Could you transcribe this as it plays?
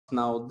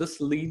Now, this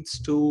leads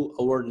to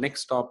our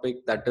next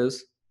topic, that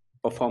is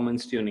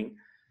performance tuning.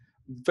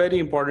 Very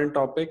important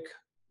topic,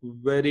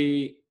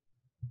 very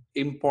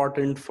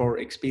important for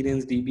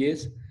experienced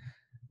DBAs.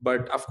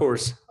 But of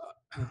course,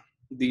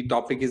 the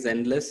topic is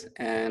endless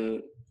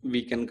and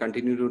we can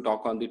continue to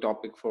talk on the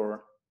topic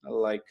for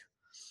like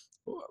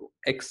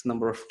X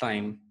number of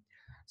time.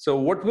 So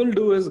what we'll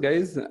do is,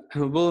 guys,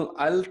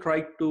 I'll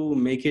try to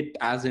make it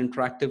as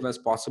interactive as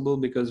possible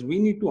because we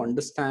need to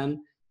understand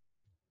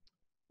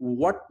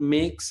what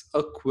makes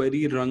a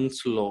query run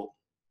slow.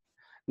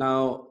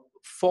 Now,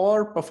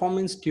 for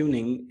performance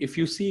tuning, if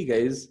you see,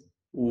 guys,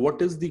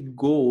 what is the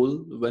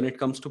goal when it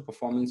comes to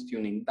performance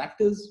tuning? That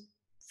is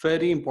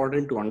very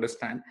important to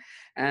understand.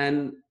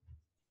 And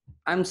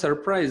I'm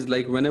surprised,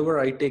 like whenever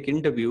I take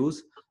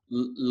interviews,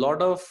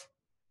 lot of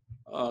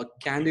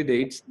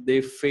candidates,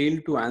 they fail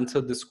to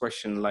answer this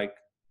question, like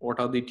what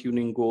are the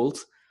tuning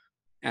goals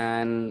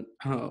and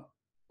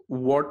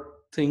what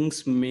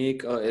things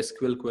make a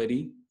SQL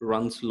query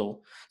run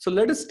slow. So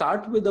let us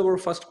start with our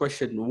first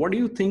question. What do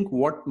you think,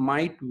 what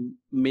might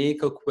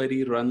make a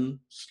query run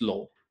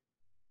slow?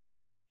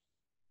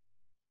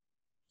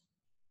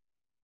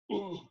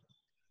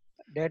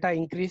 Data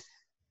increase.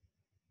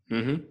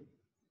 Mm-hmm.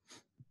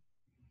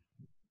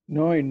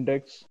 No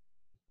index.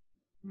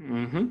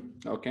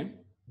 Mm-hmm. Okay.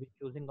 With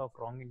choosing of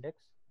wrong index.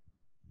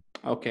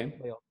 Okay.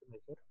 By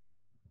optimizer.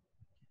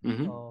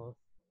 Mm-hmm.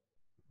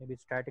 Maybe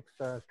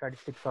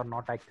statistics are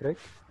not accurate.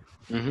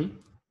 Mm-hmm.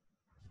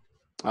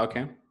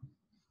 Okay.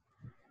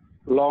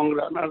 Long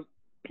runner.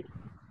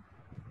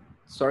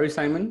 Sorry,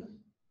 Simon.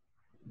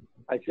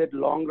 I said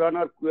long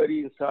runner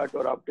query insert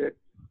or update.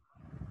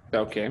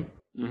 Okay.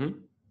 Mm-hmm.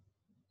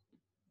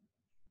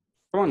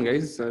 Come on,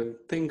 guys,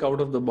 think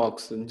out of the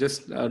box and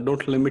just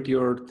don't limit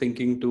your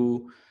thinking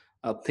to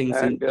things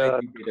And,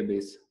 inside the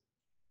database.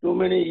 Too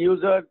many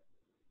users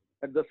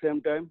at the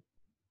same time.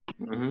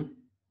 Mm-hmm.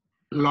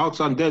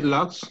 Logs and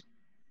deadlocks.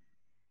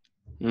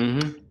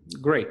 Mm-hmm.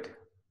 Great.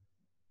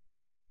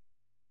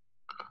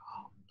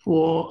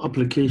 For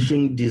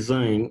application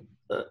design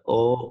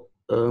or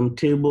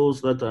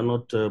tables that are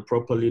not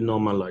properly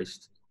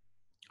normalized.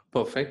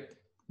 Perfect.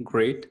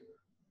 Great.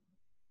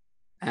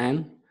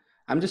 And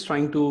I'm just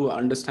trying to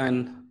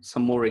understand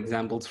some more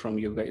examples from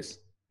you guys.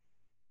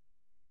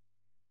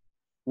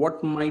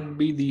 What might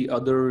be the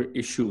other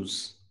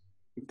issues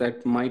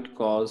that might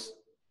cause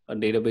a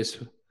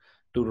database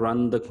to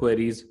run the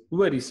queries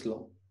very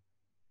slow?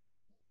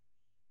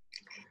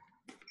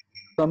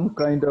 Some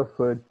kind of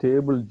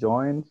table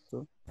joins.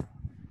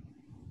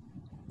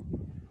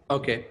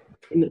 Okay.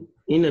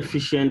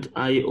 Inefficient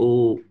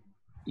IO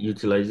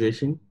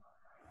utilization.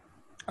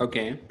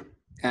 Okay.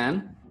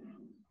 And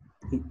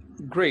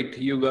great,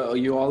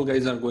 you all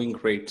guys are going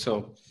great.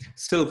 So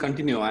still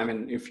continue. I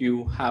mean, if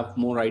you have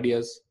more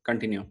ideas,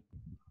 continue.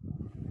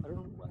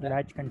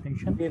 Latch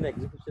contention. In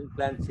execution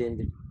plan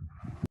changed.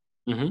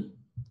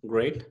 Mm-hmm.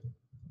 Great.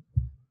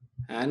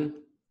 And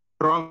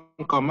Wrong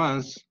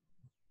commands.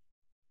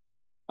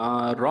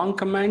 Wrong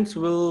commands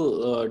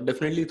will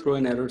definitely throw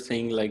an error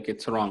saying like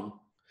it's wrong.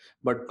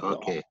 But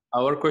Okay.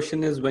 our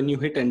question is, when you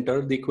hit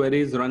enter, the query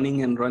is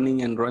running and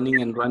running and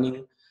running and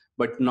running,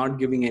 but not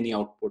giving any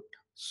output.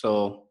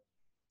 So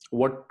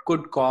what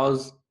could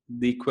cause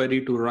the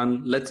query to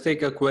run? Let's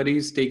take a query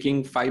is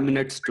taking 5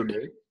 minutes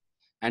today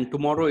and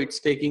tomorrow it's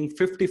taking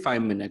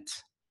 55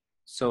 minutes.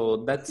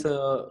 So that's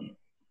a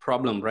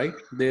problem, right?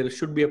 There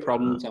should be a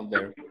problem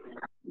somewhere.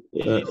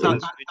 Data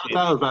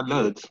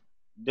overload.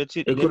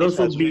 It could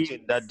also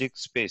be that disk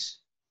space.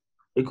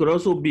 It could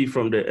also be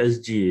from the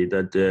SGA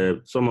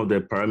that some of the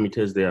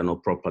parameters they are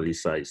not properly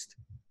sized.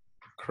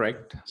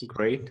 Correct.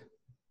 Great.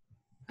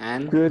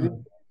 And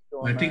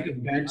I think a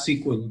bad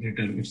SQL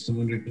written. If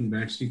someone written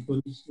bad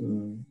SQLs,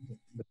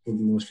 that would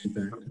mostly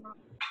bad.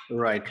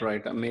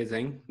 Right.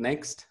 Amazing.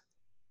 Next.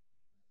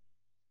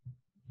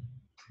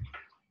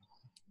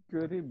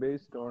 Query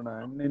based on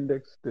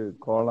unindexed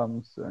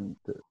columns and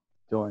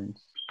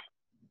joins.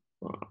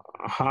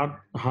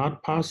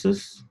 Hard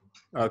passes.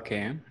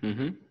 Okay.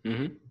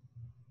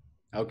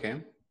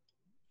 Okay.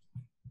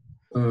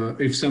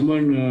 If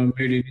someone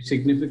made any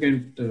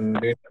significant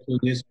data, so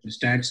this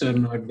stats are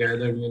not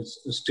gathered, means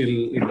still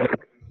it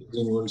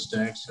using old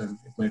stats, and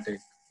it might take.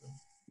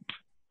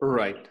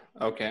 Right.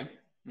 Okay.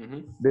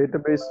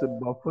 Database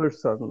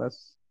buffers are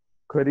less.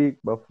 Query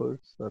buffers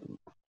are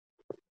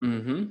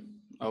less.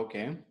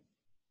 Okay.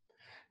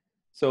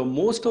 So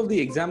most of the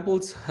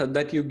examples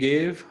that you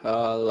gave,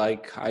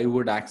 like I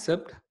would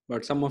accept,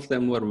 but some of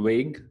them were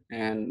vague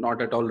and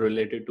not at all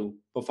related to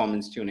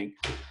performance tuning.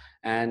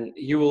 And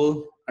you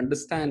will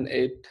understand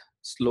it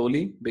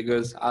slowly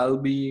because I'll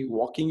be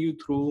walking you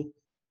through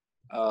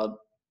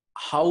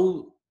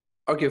how.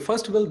 Okay,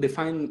 first we'll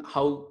define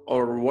how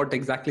or what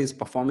exactly is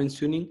performance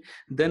tuning.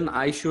 Then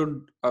I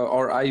should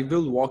or I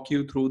will walk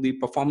you through the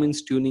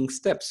performance tuning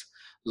steps,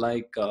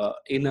 like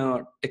in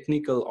a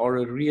technical or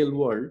a real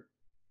world,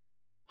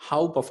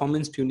 how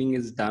performance tuning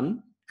is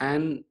done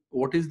and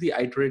what is the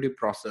iterative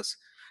process.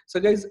 So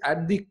guys,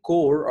 at the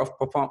core of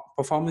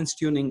performance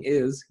tuning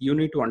is you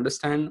need to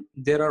understand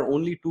there are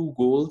only two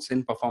goals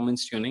in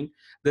performance tuning.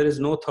 There is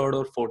no third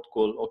or fourth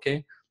goal,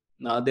 okay?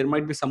 There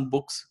might be some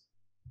books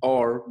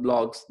or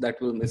blogs that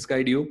will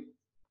misguide you,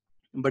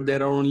 but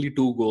there are only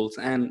two goals.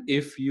 And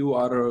if you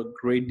are a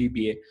great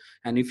DBA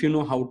and if you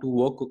know how to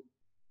work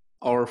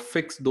or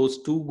fix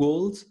those two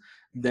goals,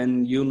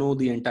 then you know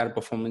the entire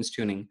performance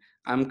tuning.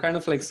 I'm kind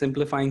of like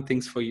simplifying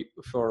things for you,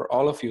 for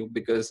all of you,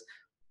 because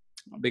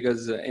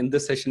in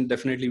this session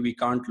definitely we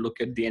can't look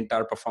at the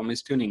entire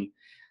performance tuning.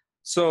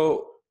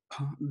 So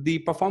the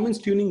performance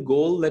tuning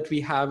goal that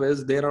we have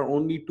is there are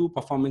only two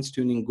performance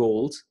tuning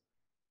goals.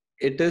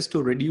 It is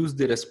to reduce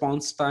the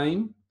response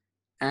time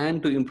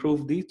and to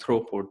improve the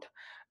throughput.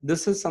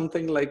 This is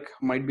something like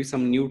might be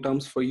some new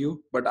terms for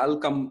you, but I'll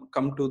come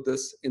to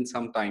this in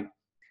some time.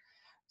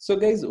 So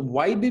guys,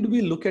 why did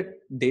we look at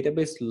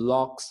database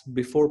locks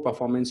before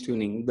performance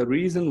tuning? The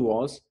reason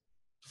was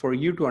for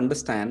you to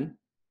understand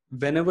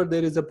whenever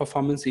there is a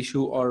performance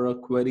issue or a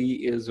query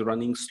is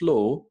running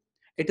slow,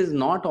 it is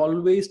not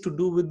always to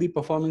do with the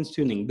performance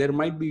tuning. There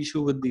might be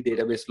issue with the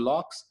database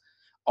locks,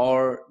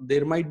 or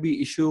there might be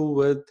issue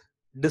with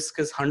disk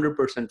is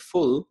 100%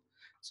 full.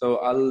 So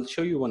I'll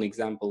show you one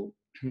example.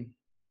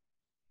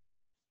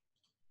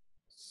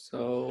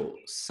 So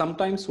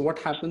sometimes what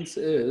happens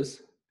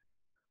is,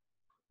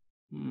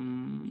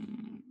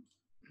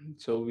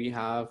 so we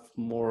have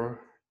more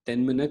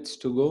 10 minutes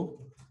to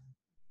go.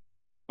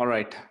 All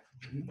right.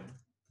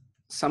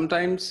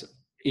 Sometimes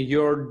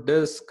your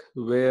disk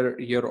where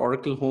your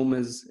Oracle Home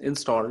is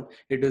installed,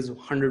 it is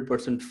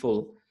 100%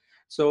 full.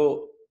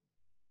 So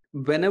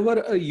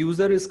whenever a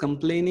user is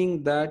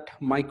complaining that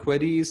my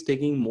query is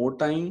taking more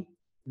time,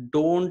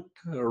 don't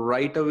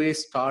right away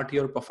start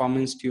your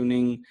performance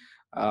tuning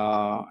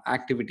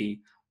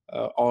activity,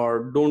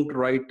 or don't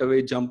right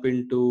away jump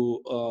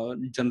into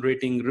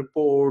generating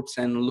reports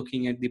and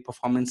looking at the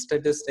performance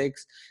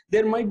statistics.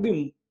 There might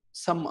be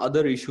some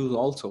other issues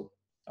also.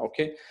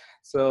 Okay,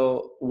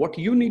 so what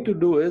you need to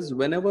do is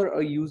whenever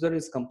a user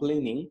is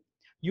complaining,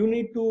 you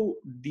need to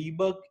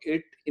debug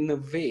it in a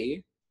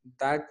way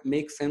that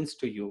makes sense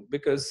to you.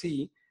 Because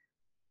see,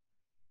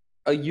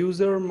 a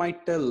user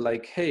might tell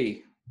like,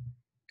 hey,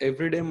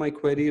 every day my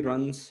query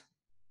runs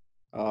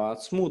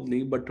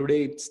smoothly, but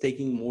today it's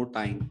taking more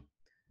time.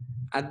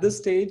 At this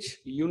stage,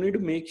 you need to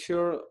make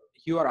sure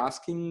you are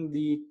asking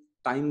the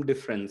time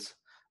difference,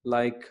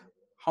 like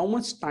how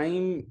much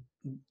time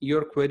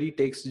your query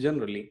takes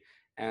generally.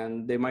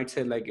 And they might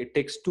say like it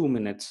takes 2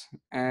 minutes,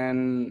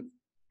 and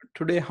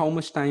today how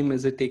much time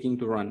is it taking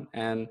to run?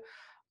 And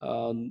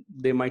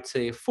they might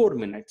say 4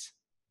 minutes.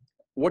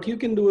 What you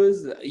can do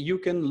is you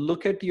can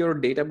look at your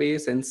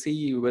database and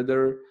see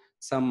whether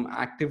some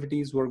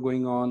activities were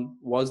going on.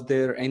 Was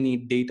there any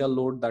data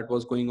load that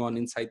was going on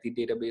inside the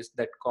database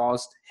that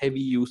caused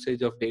heavy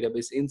usage of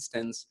database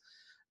instance?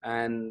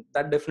 And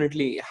that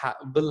definitely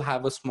will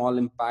have a small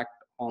impact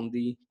on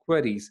the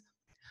queries.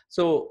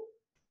 So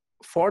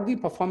for the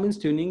performance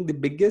tuning, the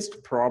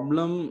biggest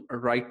problem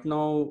right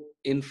now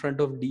in front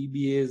of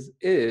DBAs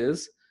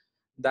is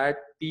that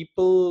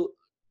people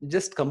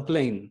just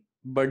complain,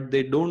 but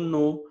they don't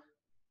know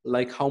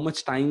like how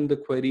much time the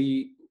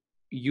query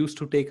used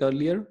to take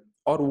earlier,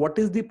 or what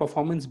is the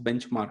performance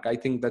benchmark. I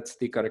think that's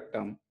the correct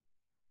term.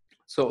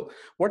 So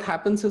what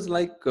happens is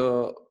like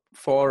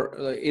for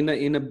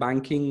in a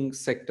banking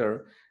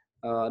sector,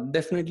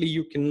 definitely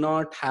you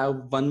cannot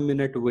have 1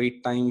 minute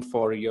wait time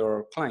for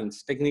your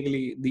clients.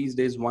 Technically these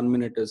days 1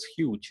 minute is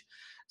huge.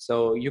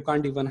 So you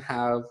can't even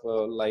have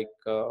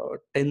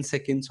 10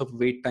 seconds of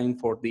wait time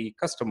for the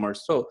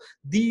customers. So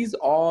these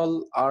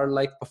all are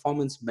like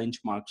performance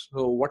benchmarks.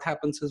 So what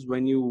happens is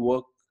when you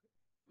work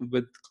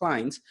with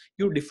clients,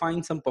 you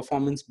define some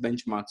performance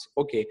benchmarks.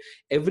 Okay,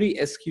 every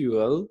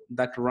SQL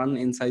that run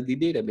inside the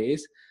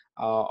database,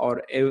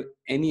 or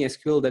any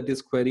SQL that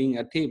is querying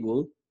a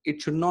table, it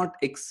should not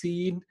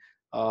exceed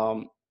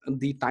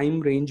the time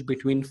range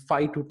between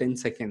 5 to 10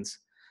 seconds.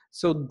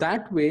 So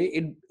that way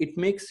it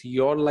makes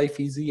your life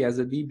easy as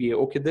a DBA.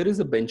 Okay, there is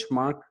a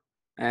benchmark,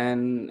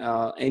 and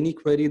any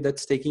query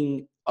that's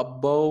taking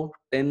above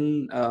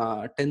 10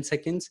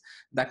 seconds,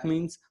 that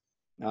means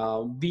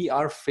we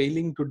are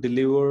failing to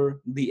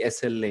deliver the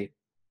SLA.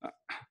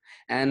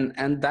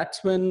 And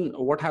that's when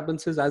what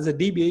happens is, as a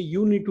DBA,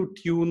 you need to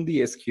tune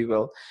the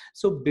SQL.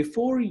 So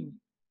before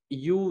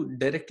you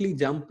directly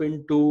jump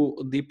into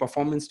the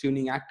performance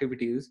tuning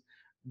activities,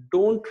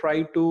 don't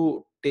try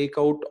to take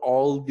out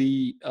all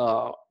the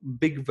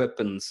big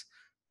weapons.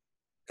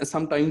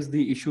 Sometimes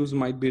the issues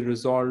might be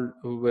resolved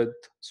with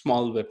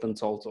small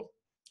weapons also.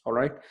 All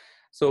right,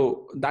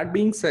 so that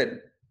being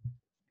said,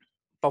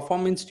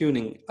 performance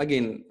tuning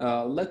again,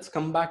 let's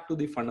come back to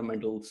the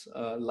fundamentals.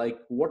 Like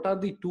what are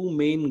the two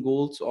main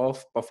goals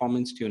of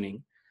performance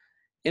tuning?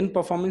 In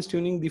performance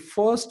tuning, the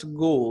first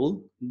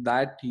goal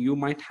that you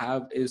might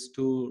have is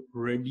to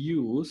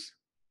reduce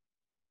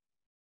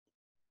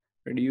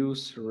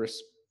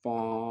response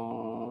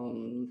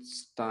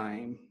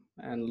time.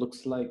 And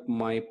looks like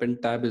my pen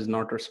tab is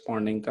not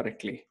responding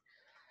correctly.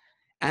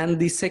 And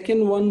the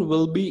second one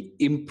will be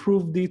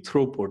improve the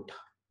throughput.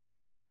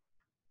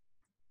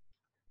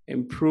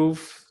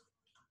 Improve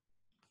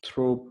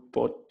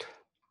throughput,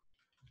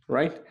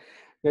 right?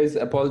 Guys,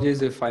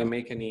 apologies if I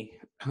make any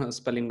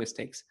spelling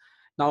mistakes.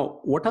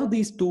 Now, what are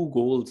these two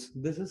goals?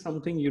 This is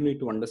something you need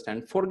to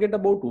understand. Forget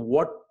about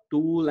what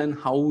tool and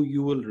how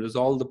you will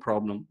resolve the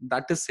problem.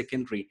 That is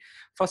secondary.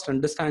 First,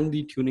 understand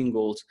the tuning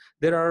goals.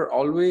 There are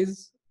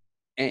always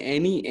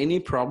any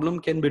problem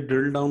can be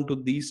drilled down to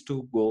these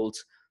two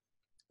goals.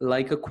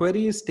 Like a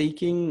query is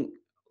taking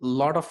a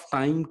lot of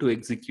time to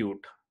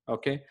execute.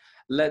 Okay,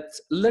 let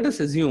us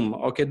assume,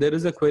 okay, there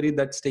is a query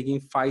that's taking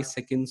 5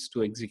 seconds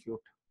to execute.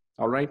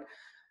 All right,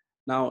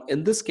 now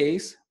in this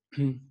case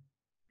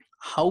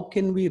how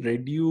can we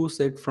reduce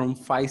it from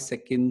 5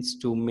 seconds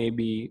to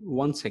maybe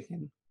 1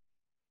 second?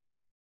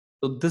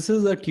 So this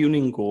is a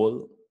tuning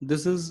goal.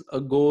 This is a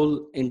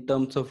goal in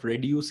terms of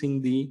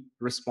reducing the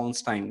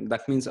response time.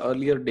 That means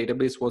earlier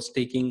database was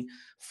taking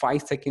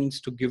 5 seconds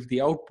to give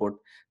the output.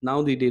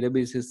 Now the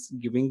database is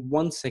giving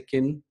 1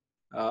 second,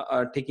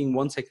 taking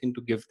 1 second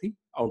to give the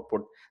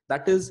output.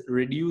 That is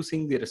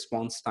reducing the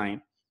response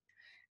time.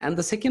 And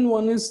the second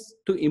one is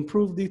to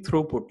improve the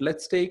throughput.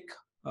 Let's take,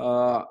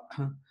 I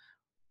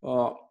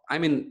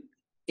mean,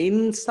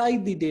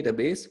 inside the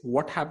database,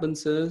 what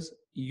happens is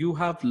you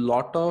have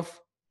lot of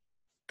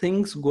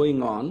things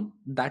going on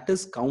that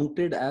is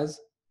counted as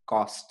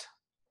cost.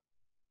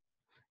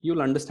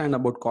 You'll understand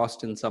about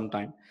cost in some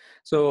time.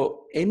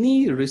 So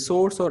any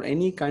resource or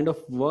any kind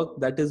of work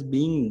that is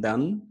being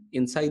done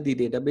inside the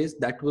database,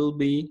 that will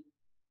be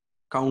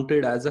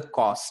counted as a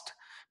cost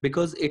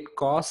because it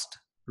costs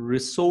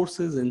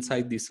resources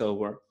inside the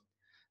server.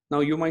 Now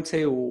you might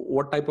say,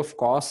 what type of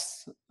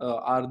costs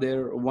are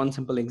there? One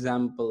simple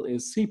example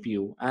is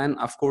CPU. And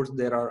of course,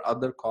 there are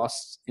other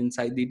costs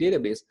inside the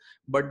database.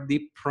 But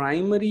the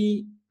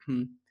primary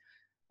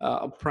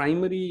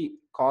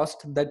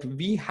cost that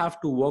we have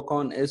to work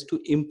on is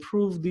to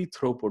improve the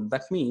throughput.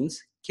 That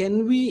means,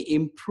 can we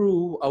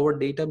improve our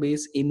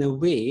database in a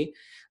way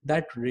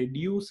that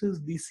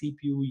reduces the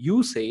CPU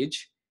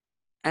usage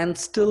and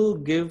still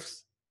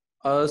gives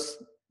us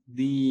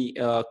the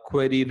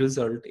query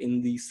result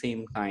in the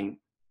same time,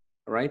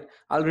 right?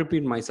 I'll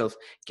repeat myself.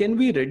 Can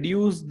we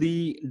reduce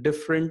the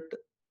different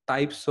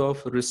types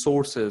of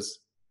resources,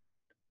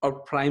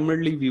 or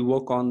primarily we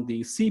work on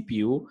the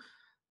CPU,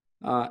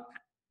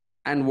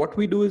 and what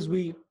we do is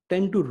we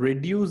tend to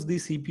reduce the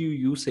CPU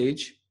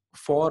usage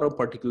for a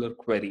particular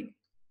query.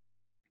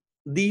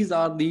 These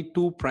are the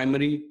two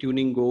primary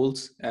tuning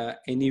goals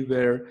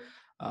anywhere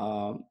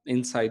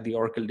inside the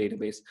Oracle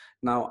database.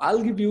 Now,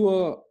 I'll give you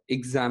an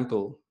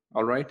example,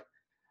 all right?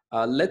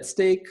 Let's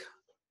take,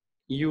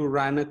 you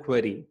ran a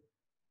query,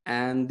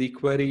 and the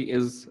query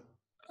is,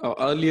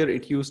 earlier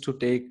it used to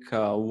take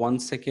 1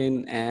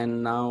 second,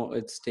 and now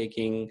it's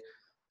taking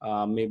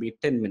maybe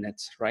 10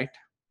 minutes, right?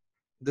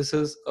 This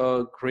is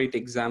a great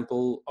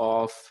example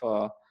of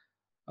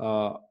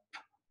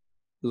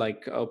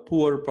like a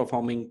poor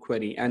performing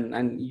query,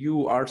 and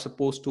you are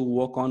supposed to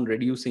work on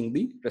reducing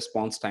the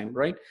response time,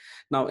 right?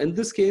 Now in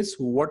this case,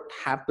 what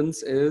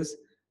happens is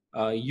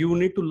you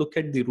need to look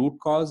at the root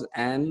cause,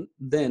 and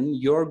then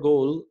your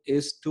goal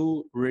is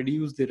to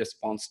reduce the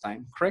response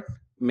time, correct?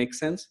 Makes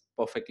sense?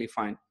 Perfectly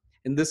fine.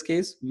 In this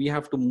case, we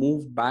have to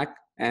move back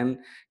and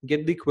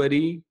get the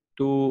query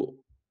to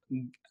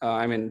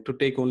to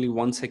take only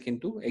 1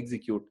 second to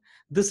execute.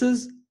 This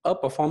is a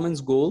performance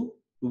goal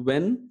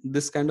when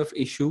this kind of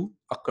issue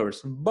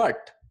occurs.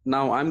 But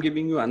now I'm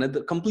giving you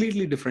another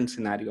completely different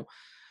scenario.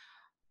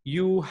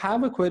 You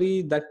have a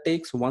query that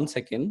takes 1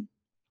 second,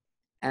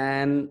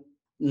 and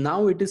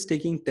now it is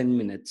taking 10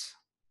 minutes.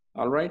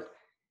 All right.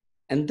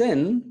 And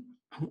then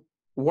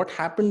what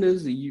happened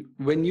is,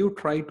 when you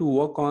try to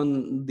work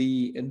on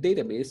the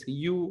database,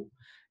 you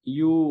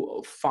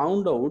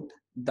found out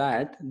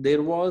that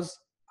there was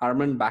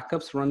Arman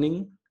backups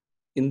running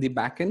in the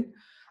backend.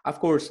 Of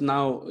course,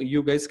 now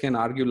you guys can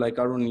argue, like,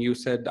 Arun, you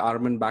said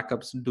Arman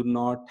backups do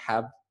not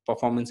have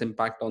performance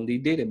impact on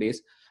the database.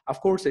 Of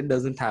course, it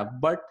doesn't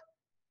have, but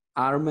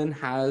Arman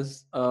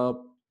has a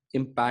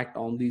impact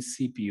on the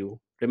CPU.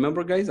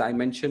 Remember, guys, I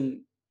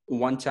mentioned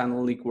one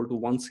channel equal to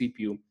one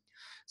CPU.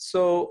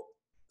 So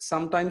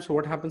sometimes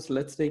what happens,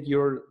 let's take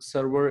your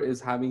server is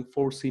having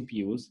 4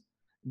 CPUs.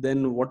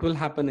 Then what will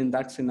happen in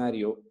that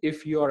scenario?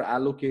 If you are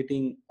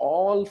allocating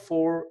all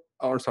 4,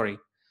 or sorry,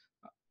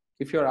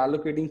 if you're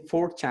allocating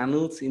 4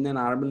 channels in an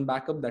Arman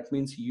backup, that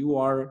means you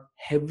are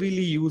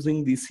heavily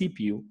using the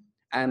CPU.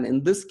 And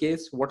in this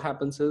case, what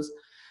happens is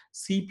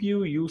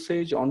CPU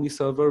usage on the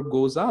server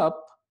goes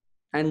up,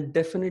 and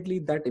definitely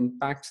that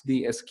impacts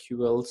the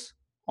SQLs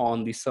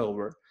on the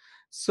server.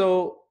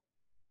 So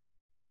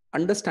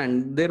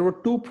understand, there were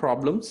 2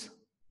 problems.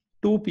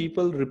 2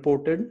 people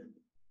reported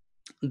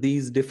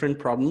these different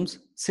problems.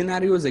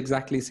 Scenario is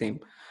exactly same.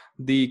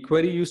 The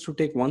query used to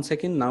take 1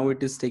 second, now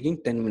it is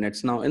taking 10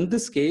 minutes. Now in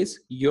this case,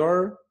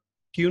 your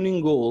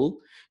tuning goal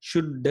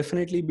should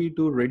definitely be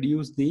to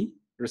reduce the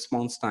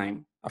response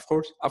time. Of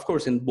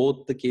course, in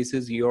both the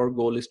cases, your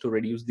goal is to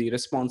reduce the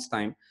response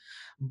time.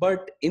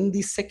 But in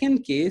the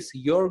second case,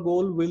 your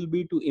goal will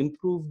be to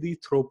improve the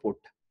throughput,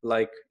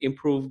 like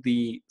improve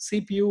the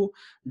CPU.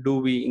 Do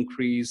we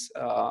increase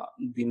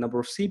the number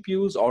of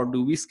CPUs, or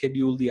do we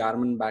schedule the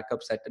RMN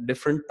backups at a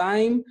different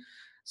time?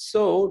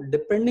 So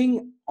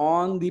depending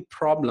on the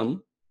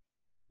problem,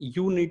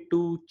 you need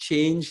to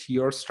change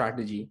your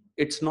strategy.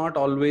 It's not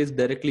always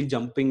directly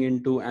jumping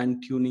into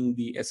and tuning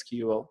the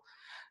SQL.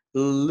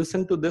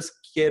 Listen to this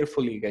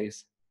carefully,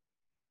 guys.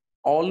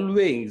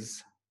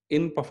 Always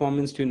in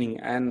performance tuning,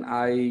 and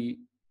I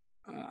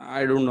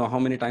don't know how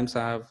many times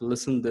I have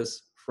listened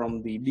this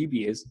from the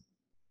DBAs,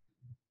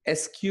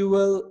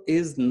 SQL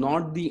is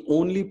not the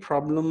only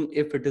problem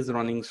if it is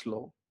running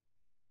slow.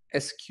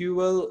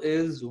 SQL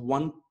is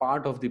one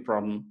part of the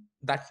problem.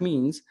 That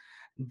means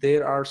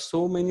there are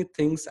so many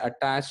things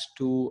attached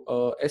to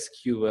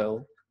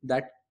SQL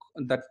that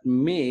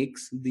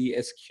makes the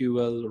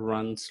SQL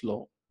run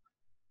slow.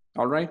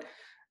 All right.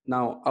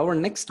 Now, our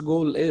next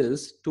goal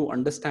is to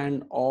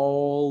understand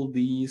all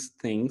these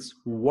things,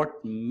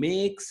 what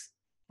makes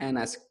an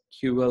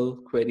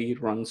SQL query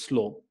run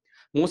slow.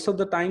 Most of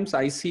the times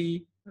I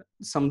see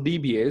some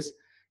DBAs,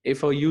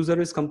 if a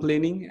user is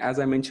complaining, as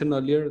I mentioned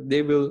earlier,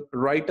 they will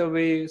right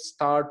away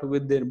start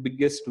with their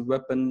biggest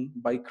weapon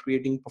by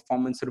creating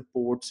performance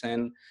reports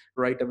and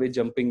right away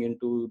jumping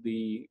into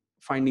the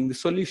finding the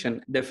solution.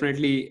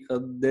 Definitely,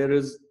 there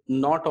is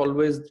not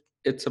always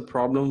it's a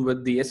problem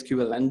with the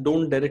SQL, and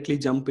don't directly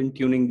jump in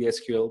tuning the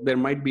SQL. There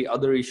might be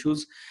other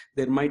issues.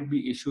 There might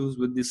be issues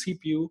with the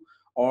CPU,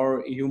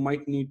 or you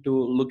might need to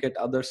look at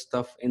other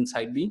stuff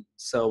inside the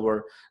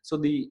server. So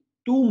the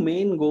two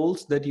main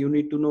goals that you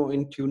need to know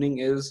in tuning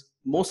is,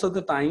 most of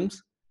the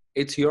times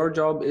it's your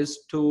job is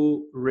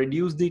to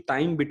reduce the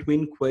time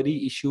between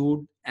query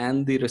issued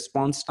and the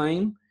response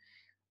time,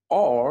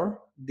 or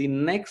the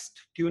next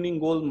tuning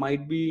goal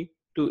might be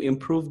to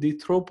improve the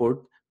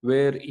throughput,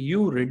 where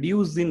you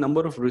reduce the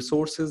number of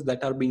resources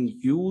that are being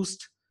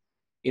used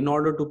in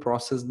order to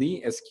process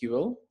the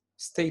SQL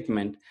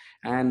statement.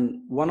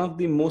 And one of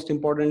the most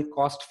important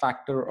cost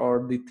factor,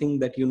 or the thing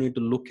that you need to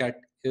look at,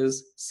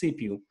 is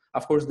CPU.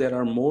 Of course, there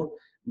are more,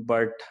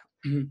 but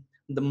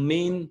the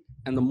main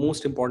and the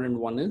most important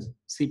one is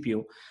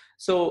CPU.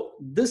 So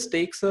this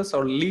takes us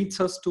or leads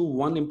us to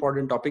one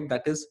important topic,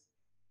 that is,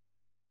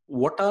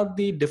 what are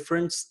the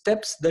different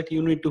steps that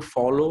you need to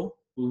follow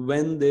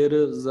when there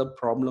is a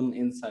problem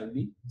inside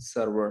the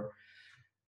server.